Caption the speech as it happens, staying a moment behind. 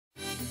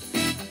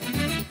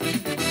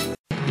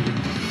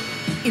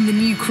In the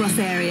New Cross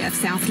area of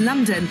South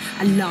London,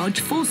 a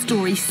large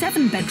 4-storey,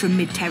 7-bedroom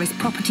mid-terrace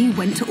property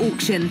went to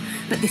auction.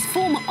 But this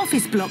former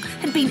office block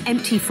had been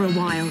empty for a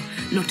while.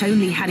 Not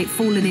only had it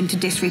fallen into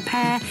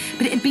disrepair,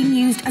 but it had been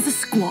used as a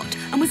squat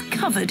and was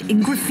covered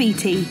in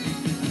graffiti.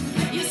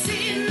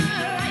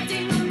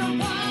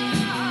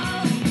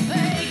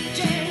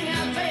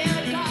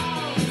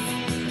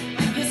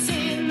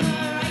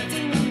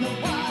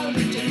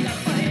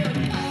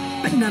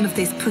 But none of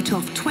this put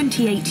off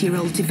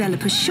 28-year-old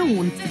developer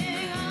Sean.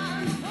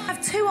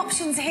 Two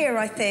options here,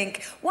 I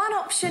think. One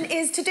option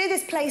is to do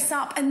this place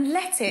up and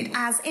let it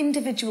as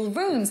individual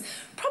rooms,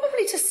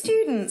 probably to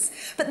students.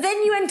 But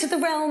then you enter the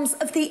realms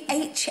of the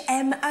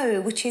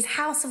HMO, which is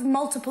House of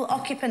Multiple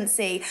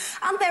Occupancy,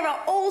 and there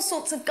are all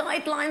sorts of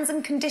guidelines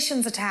and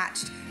conditions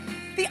attached.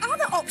 The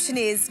other option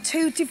is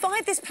to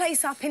divide this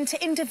place up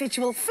into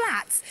individual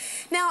flats.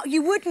 Now,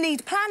 you would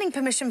need planning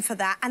permission for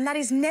that, and that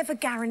is never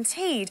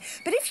guaranteed.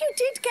 But if you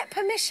did get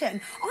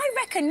permission, I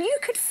reckon you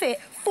could fit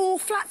 4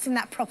 flats in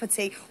that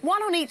property,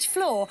 1 on each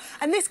floor.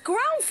 And this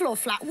ground floor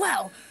flat,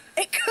 well,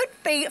 it could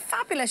be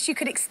fabulous. You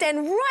could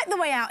extend right the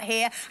way out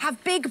here,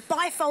 have big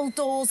bifold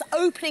doors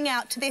opening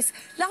out to this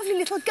lovely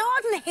little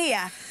garden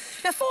here.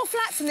 Now, 4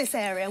 flats in this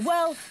area,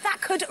 well,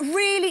 that could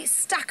really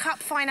stack up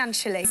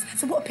financially.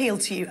 So what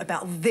appealed to you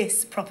about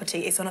this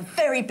property? It's on a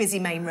very busy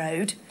main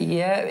road.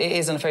 Yeah, it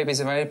is on a very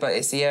busy road, but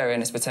it's the area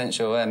and its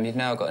potential. You've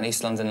now got an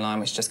East London line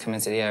which just come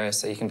into the area,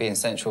 so you can be in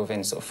Central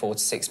within sort of 4 to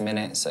 6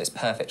 minutes, so it's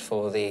perfect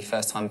for the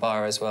first-time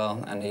buyer as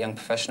well and a young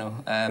professional.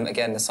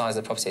 Again, the size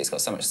of the property, it's got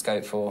so much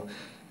scope for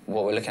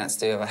what we're looking at to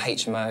do of a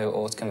HMO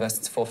or to convert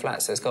it to 4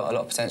 flats, so it's got a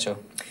lot of potential.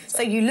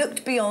 So you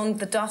looked beyond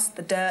the dust,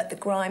 the dirt, the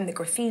grime, the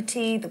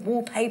graffiti, the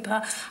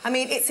wallpaper. I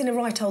mean, it's in a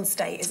right old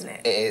state, isn't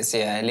it? It is,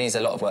 yeah. It needs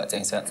a lot of work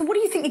doing to it. So what do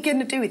you think you're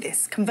going to do with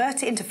this?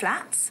 Convert it into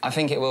flats? I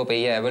think it will be,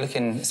 yeah. We're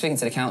speaking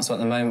to the council at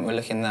the moment, we're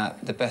looking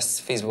at the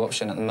best feasible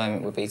option at the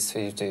moment would be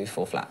to do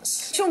 4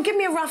 flats. Sean, give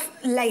me a rough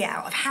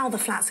layout of how the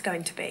flats are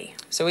going to be.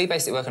 So we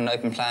basically work on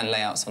open plan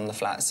layouts on the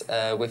flats.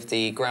 With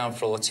the ground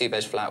floor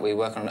 2-bed flat, we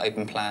work on an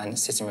open plan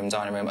sitting room,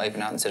 dining room,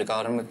 open out into the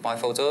garden with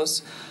bifold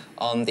doors.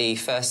 On the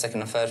 1st, 2nd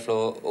and 3rd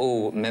floor,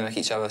 all mimic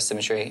each other,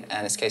 symmetry,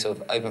 and it's a case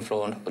of open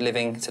floor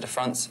living to the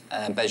front,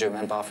 bedroom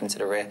and bathroom to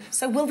the rear.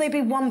 So will they be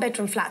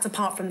 1-bedroom flats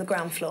apart from the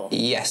ground floor?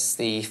 Yes,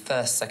 the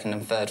 1st, 2nd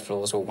and 3rd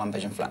floors are all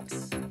 1-bedroom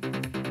flats.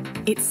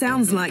 It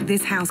sounds like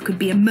this house could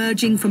be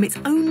emerging from its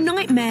own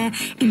nightmare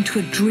into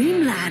a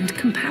dreamland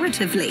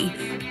comparatively.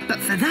 But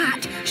for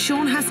that,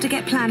 Sean has to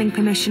get planning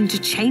permission to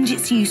change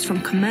its use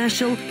from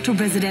commercial to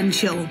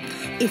residential.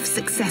 If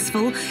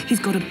successful, he's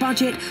got a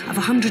budget of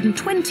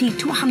 $120,000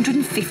 to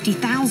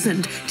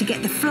 $150,000 to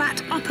get the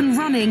flat up and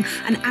running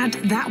and add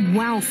that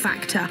wow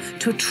factor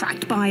to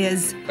attract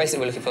buyers. Basically,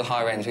 we're looking for the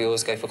higher end. We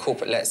always go for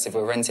corporate lets if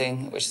we're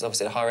renting, which is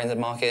obviously the higher end of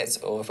the market,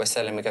 or if we're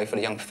selling, we go for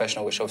the young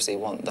professional, which obviously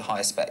want the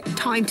higher spec.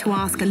 Time to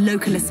ask a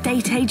local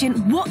estate agent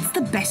what's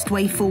the best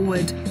way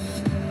forward.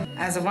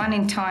 As a one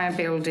entire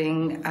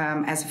building,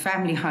 as a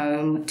family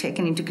home,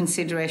 taking into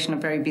consideration a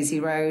very busy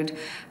road,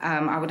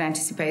 I would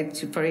anticipate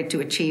for it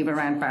to achieve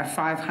around about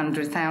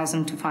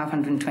 £500,000 to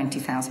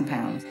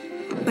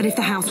 £520,000. But if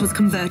the house was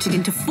converted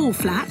into 4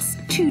 flats,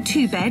 2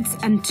 2-beds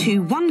and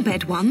 2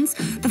 1-bed ones,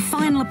 the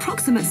final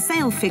approximate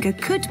sale figure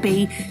could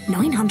be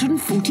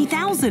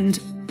 £940,000.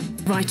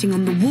 Writing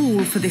on the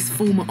wall for this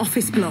former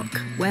office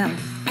block. Well,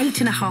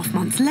 8.5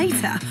 months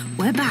later,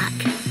 we're back.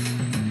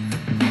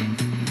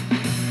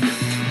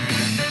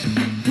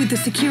 With the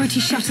security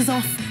shutters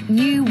off,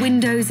 new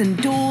windows and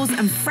doors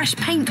and fresh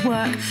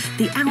paintwork,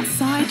 the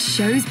outside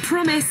shows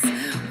promise.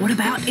 What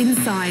about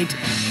inside?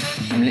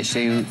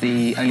 Literally,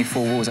 the only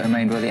 4 walls that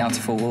remained were the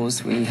outer 4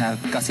 walls. We have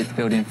gutted the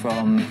building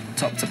from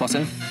top to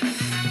bottom.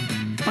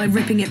 By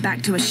ripping it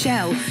back to a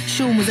shell,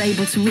 Sean was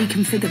able to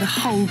reconfigure the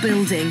whole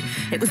building.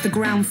 It was the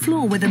ground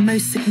floor where the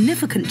most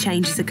significant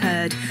changes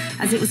occurred,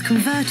 as it was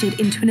converted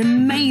into an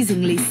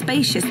amazingly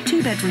spacious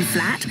 2-bedroom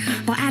flat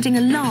by adding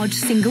a large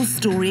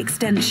single-storey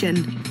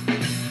extension.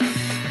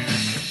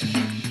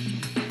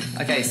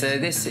 OK, so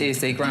this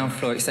is the ground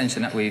floor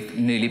extension that we've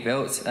newly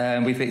built.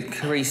 We've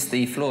increased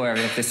the floor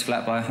area of this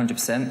flat by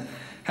 100%.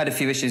 Had a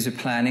few issues with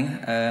planning.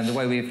 The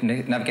way we've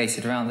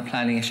navigated around the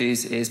planning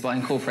issues is by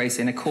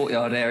incorporating a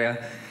courtyard area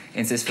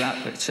into this flat,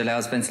 which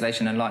allows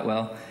ventilation and light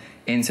well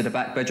into the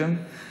back bedroom.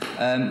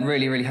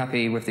 Really, really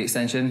happy with the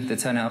extension. The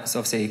turnout's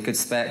obviously a good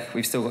spec.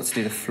 We've still got to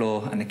do the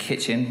floor and the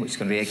kitchen, which is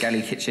going to be a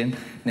galley kitchen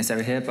in this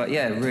area here. But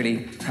yeah,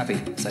 really happy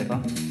so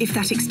far. If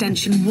that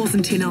extension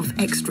wasn't enough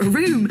extra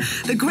room,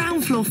 the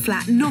ground floor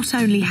flat not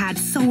only had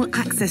sole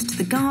access to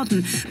the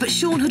garden, but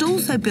Sean had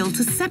also built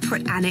a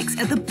separate annex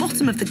at the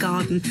bottom of the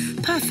garden,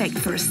 perfect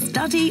for a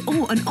study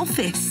or an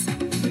office.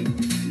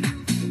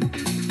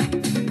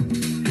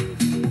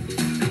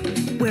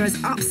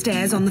 Whereas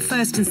upstairs on the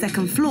 1st and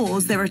 2nd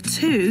floors, there are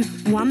 2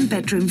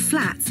 1-bedroom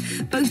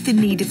flats, both in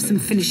need of some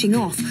finishing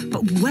off,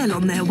 but well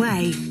on their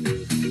way.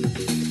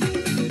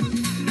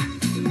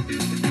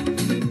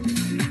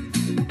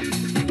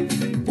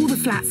 All the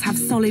flats have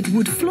solid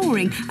wood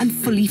flooring and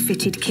fully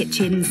fitted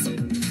kitchens.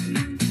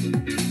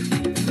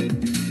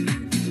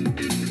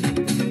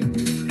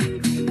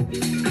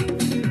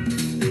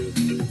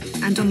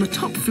 And on the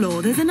top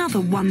floor, there's another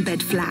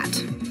one-bed flat.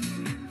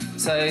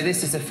 So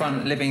this is the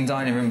front living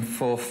dining room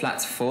for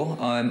flat 4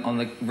 on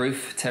the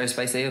roof, terrace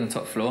space there on the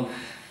top floor.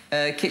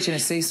 Kitchen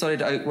is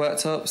solid oak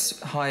worktops,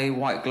 high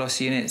white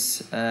gloss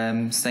units,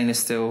 stainless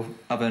steel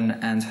oven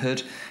and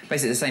hood.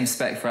 Basically the same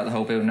spec throughout the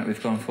whole building that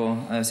we've gone for.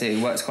 So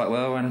it works quite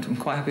well and I'm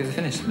quite happy with the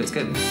finish. It looks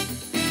good.